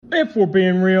if we're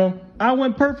being real, I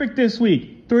went perfect this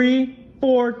week.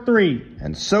 3-4-3.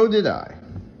 And so did I.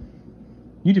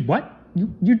 You did what?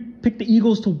 You picked the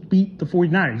Eagles to beat the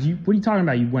 49ers. What are you talking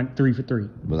about? You went 3 for 3.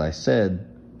 But I said,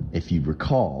 if you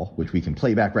recall, which we can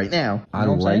play back right now, I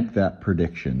like that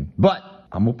prediction. But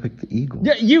I'm going to pick the Eagles.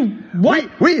 Yeah,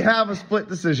 what? We have a split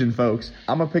decision, folks.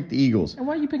 I'm going to pick the Eagles. And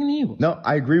why are you picking the Eagles? No,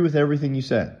 I agree with everything you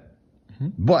said. Mm-hmm.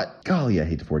 But, golly, I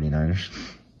hate the 49ers.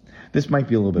 This might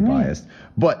be a little bit biased.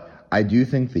 But I do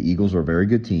think the Eagles are a very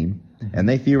good team. And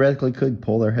they theoretically could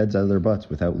pull their heads out of their butts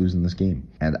without losing this game.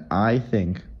 And I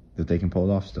think that they can pull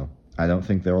it off still. I don't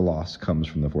think their loss comes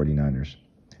from the 49ers.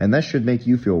 And that should make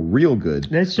you feel real good.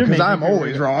 Because I'm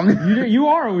always wrong. You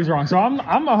are always wrong. So I'm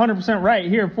 100% right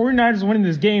here. 49ers winning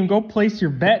this game. Go place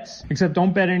your bets. Except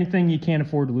don't bet anything you can't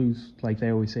afford to lose, like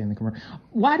they always say in the commercial.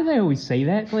 Why do they always say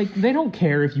that? Like, they don't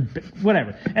care if you bet.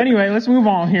 Whatever. Anyway, let's move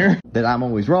on here. That I'm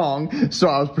always wrong, so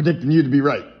I was predicting you to be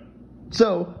right.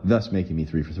 So, thus making me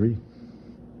 3 for 3.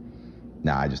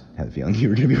 Nah, I just had a feeling you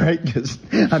were going to be right because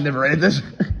I've never read this.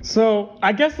 So,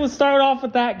 I guess let's start off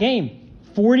with that game.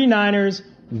 49ers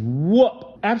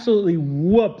absolutely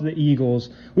whoop the Eagles,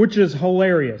 which is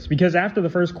hilarious because after the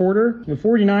first quarter, the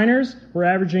 49ers were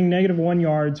averaging -1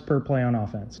 yards per play on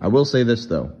offense. I will say this,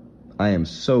 though. I am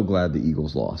so glad the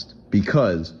Eagles lost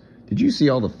because did you see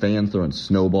all the fans throwing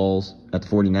snowballs at the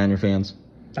 49er fans?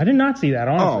 I did not see that,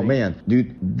 honestly. Oh, man.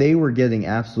 Dude, they were getting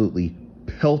absolutely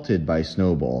pelted by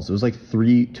snowballs. It was like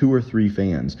 2 or 3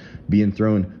 fans being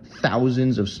thrown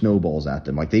thousands of snowballs at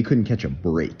them. Like, they couldn't catch a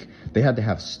break. They had to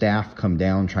have staff come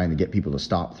down trying to get people to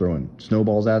stop throwing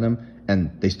snowballs at them,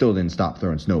 and they still didn't stop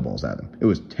throwing snowballs at them. It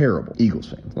was terrible. Eagles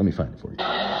fans. Let me find it for you.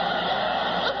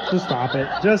 Just stop it.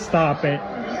 Just stop it.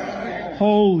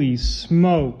 Holy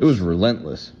smoke. It was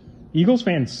relentless. Eagles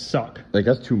fans suck. Like,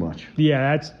 that's too much.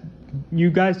 Yeah,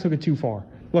 you guys took it too far.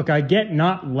 Look, I get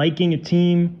not liking a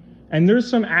team, and there's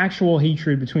some actual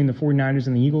hatred between the 49ers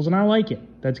and the Eagles, and I like it.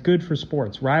 That's good for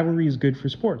sports. Rivalry is good for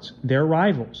sports. They're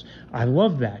rivals. I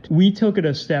love that. We took it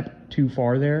a step too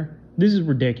far there. This is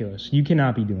ridiculous. You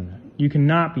cannot be doing that. You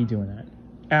cannot be doing that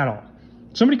at all.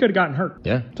 Somebody could have gotten hurt.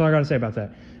 Yeah. That's all I got to say about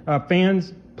that.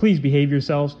 Fans, please behave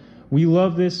yourselves. We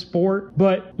love this sport,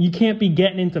 but you can't be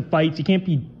getting into fights. You can't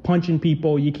be punching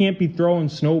people. You can't be throwing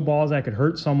snowballs that could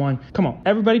hurt someone. Come on,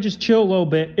 everybody just chill a little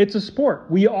bit. It's a sport.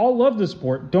 We all love the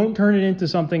sport. Don't turn it into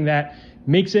something that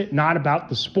makes it not about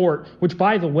the sport, which,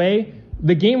 by the way,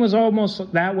 the game was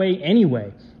almost that way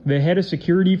anyway. The head of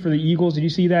security for the Eagles, did you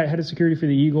see that? Head of security for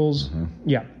the Eagles? Mm-hmm.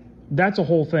 Yeah. That's a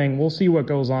whole thing. We'll see what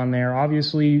goes on there.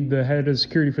 Obviously, the head of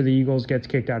security for the Eagles gets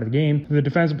kicked out of the game. The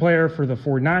defensive player for the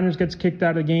 49ers gets kicked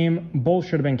out of the game. Both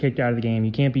should have been kicked out of the game.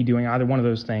 You can't be doing either one of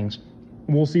those things.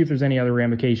 We'll see if there's any other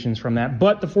ramifications from that.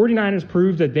 But the 49ers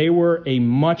proved that they were a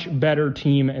much better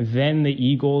team than the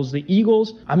Eagles. The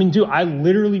Eagles, I mean, dude, I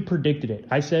literally predicted it.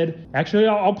 I said, actually,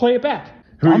 I'll play it back.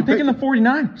 I'm picking the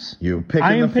 49ers. You're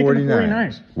picking the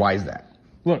 49ers. Why is that?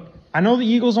 Look, I know the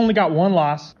Eagles only got 1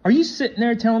 loss. Are you sitting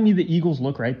there telling me the Eagles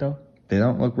look right, though? They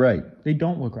don't look right. They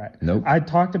don't look right. Nope. I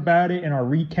talked about it in our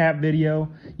recap video.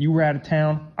 You were out of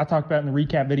town. I talked about it in the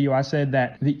recap video. I said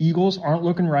that the Eagles aren't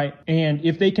looking right. And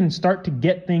if they can start to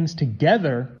get things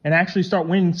together and actually start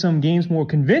winning some games more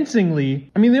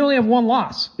convincingly, I mean, they only have 1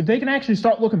 loss. If they can actually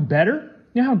start looking better,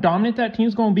 you know how dominant that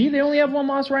team's going to be? They only have 1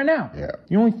 loss right now. Yeah.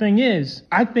 The only thing is,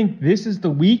 I think this is the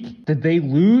week that they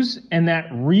lose, and that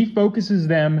refocuses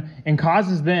them and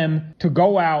causes them to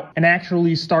go out and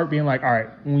actually start being like, all right,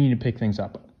 we need to pick things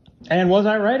up. And was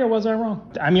I right or was I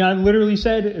wrong? I mean, I literally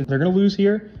said they're going to lose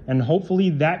here, and hopefully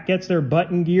that gets their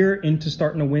butt in gear into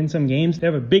starting to win some games. They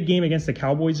have a big game against the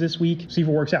Cowboys this week. See if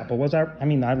it works out. But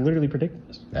I literally predicted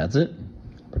this. That's it.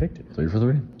 Predicted. 3 for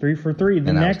 3. 3 for 3.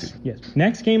 The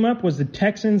next game up was the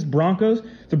Texans Broncos.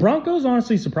 The Broncos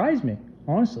honestly surprised me.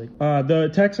 Honestly, the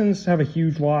Texans have a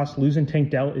huge loss. Losing Tank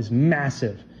Dell is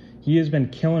massive. He has been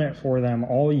killing it for them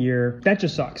all year. That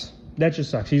just sucks.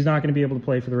 He's not going to be able to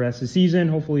play for the rest of the season.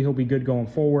 Hopefully he'll be good going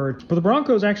forward. But the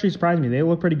Broncos actually surprised me. They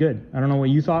look pretty good. I don't know what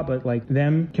you thought, but like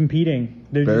them competing,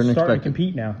 they're just starting to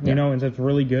compete now. You know, and that's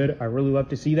really good. I really love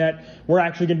to see that. We're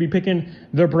actually going to be picking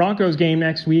the Broncos game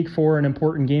next week for an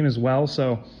important game as well.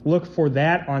 So look for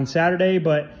that on Saturday.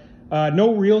 But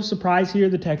no real surprise here.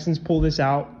 The Texans pull this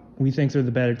out. We think they're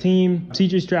the better team.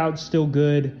 CJ Stroud's still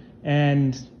good.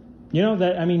 And you know,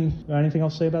 anything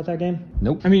else to say about that game?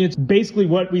 Nope. I mean, it's basically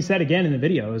what we said again in the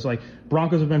video. It's like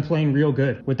Broncos have been playing real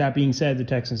good. With that being said, the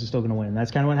Texans are still going to win.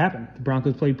 That's kind of what happened. The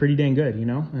Broncos played pretty dang good, you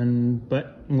know,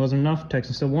 but it wasn't enough.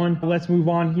 Texans still won. Let's move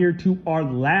on here to our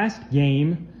last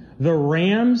game, the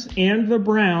Rams and the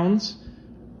Browns.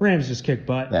 Rams just kicked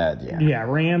butt. Yeah. Yeah,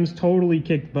 Rams totally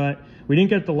kicked butt. we didn't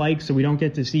get the likes, so we don't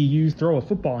get to see you throw a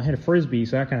football and hit a Frisbee,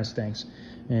 so that kind of stinks.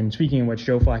 And speaking of which,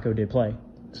 Joe Flacco did play.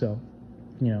 So,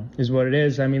 is what it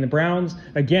is. I mean, the Browns,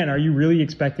 again, are you really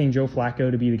expecting Joe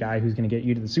Flacco to be the guy who's going to get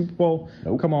you to the Super Bowl?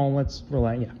 Nope. Come on, let's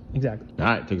rely. Yeah, exactly. All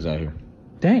right, take us out of here.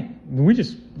 Dang, we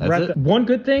just wrapped up. One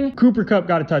good thing, Cooper Kupp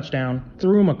got a touchdown.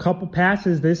 Threw him a couple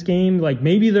passes this game. Like,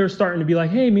 maybe they're starting to be like,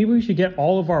 hey, maybe we should get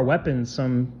all of our weapons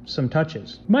some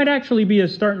touches. Might actually be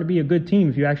starting to be a good team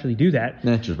if you actually do that.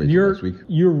 Just wait till next week.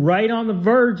 You're right on the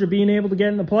verge of being able to get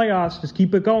in the playoffs. Just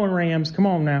keep it going, Rams. Come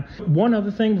on now. One other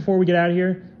thing before we get out of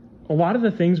here. A lot of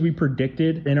the things we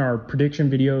predicted in our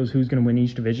prediction videos, who's going to win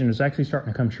each division, is actually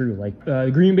starting to come true. Like the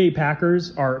Green Bay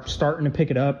Packers are starting to pick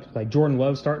it up. Like Jordan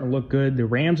Love's starting to look good. The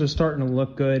Rams are starting to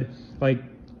look good. Like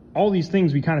all these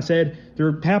things we kind of said,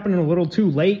 they're happening a little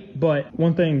too late. But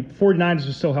one thing, 49ers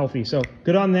are still healthy. So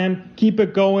good on them. Keep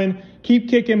it going. Keep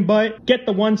kicking butt. Get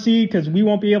the 1 seed because we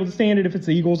won't be able to stand it if it's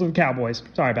the Eagles or the Cowboys.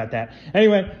 Sorry about that.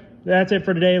 Anyway, that's it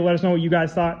for today. Let us know what you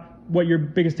guys thought, what your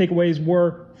biggest takeaways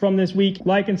were from this week.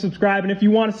 Like and subscribe. And if you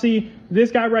want to see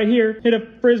this guy right here hit a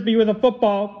Frisbee with a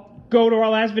football, go to our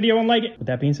last video and like it. With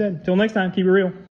that being said, till next time, keep it real.